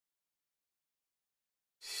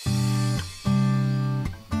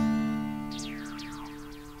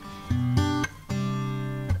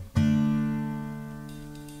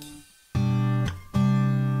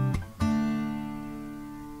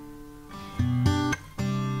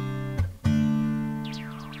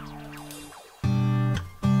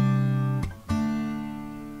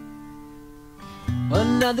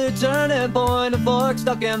Another turning point, a fork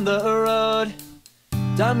stuck in the road.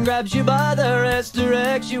 Time grabs you by the wrist,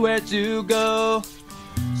 directs you where to go.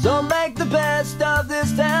 So make the best of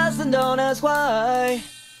this test and don't ask why.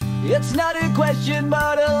 It's not a question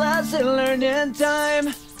but a lesson learned in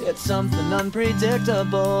time. It's something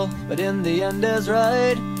unpredictable, but in the end is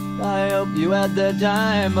right. I hope you had the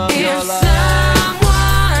time of your life. If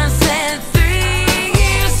someone said 3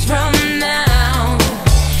 years from now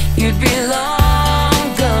you'd be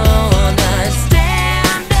long gone, I'd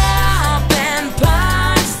stand up and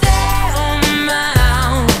punch them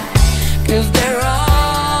out, 'cause they're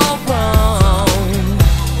all wrong.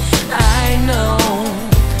 I know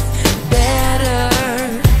better,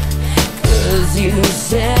 'cause you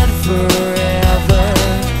said forever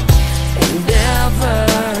and ever.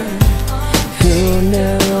 Who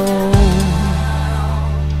knew?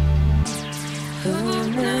 Who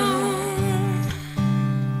knew?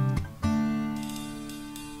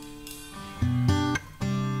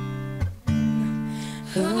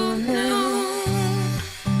 Who knew?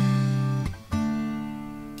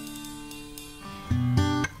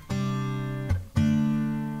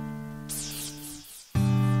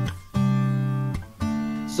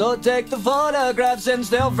 So take the photographs and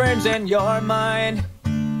still frames in your mind,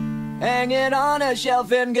 hanging on a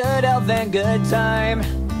shelf in good health and good time.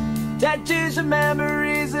 Tattoos of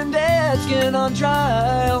memories and dead skin on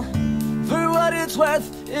trial. For what it's worth,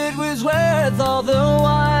 it was worth all the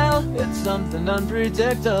while. It's something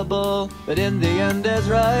unpredictable, but in the end is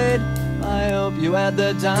right. I hope you had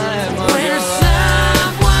the time of When your life.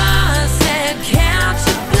 someone said count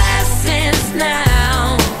your blessings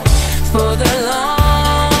now, for the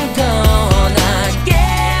long gone, I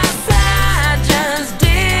guess I just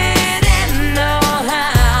didn't know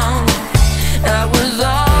how. I was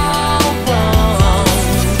all wrong,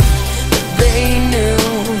 but they knew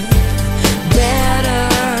better.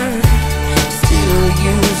 Still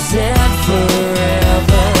you said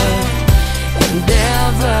forever and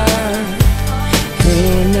ever. Who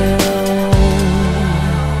knew?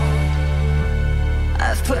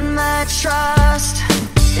 I've put my trust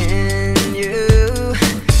in you,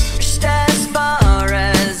 pushed as far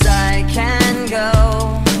as I can go.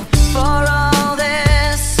 For all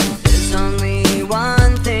this, there's only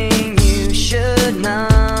one thing you should know.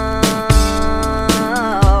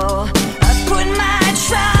 I've put my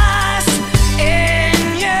trust in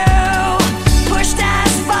you, pushed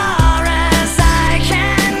as far as I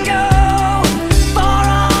can go. For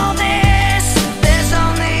all this, there's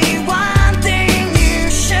only one thing you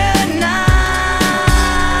should know.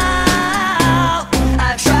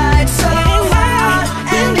 I've tried so hard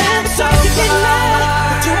and got so far,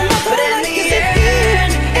 but in the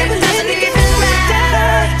end, it doesn't even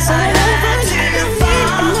matter. I had to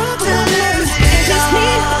fall to lose it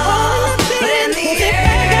all, but in the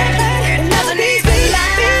end, it doesn't even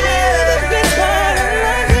matter.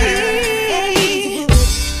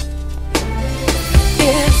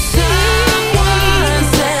 If someone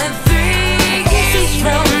said 3 years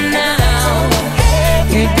from now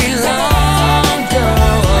you'd be long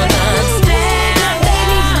gone, I'd stand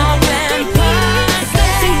up and punch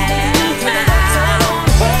them out,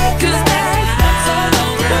 'cause that's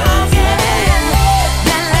all wrong.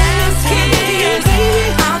 That last kiss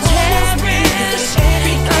I'll cherish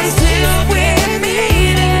until we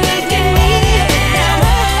meet again.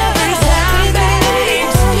 Sometimes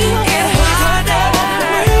get harder,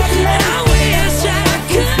 and I wish I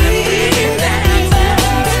could remember,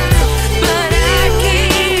 but I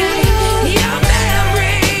can't. Your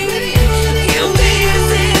memory, you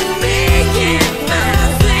visit me in my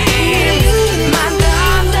sleep, my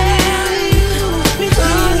darling. Who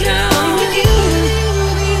knew?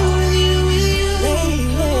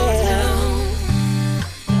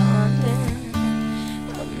 Darling,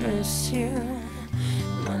 I miss you,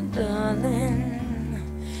 my darling.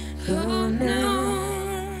 Who knew?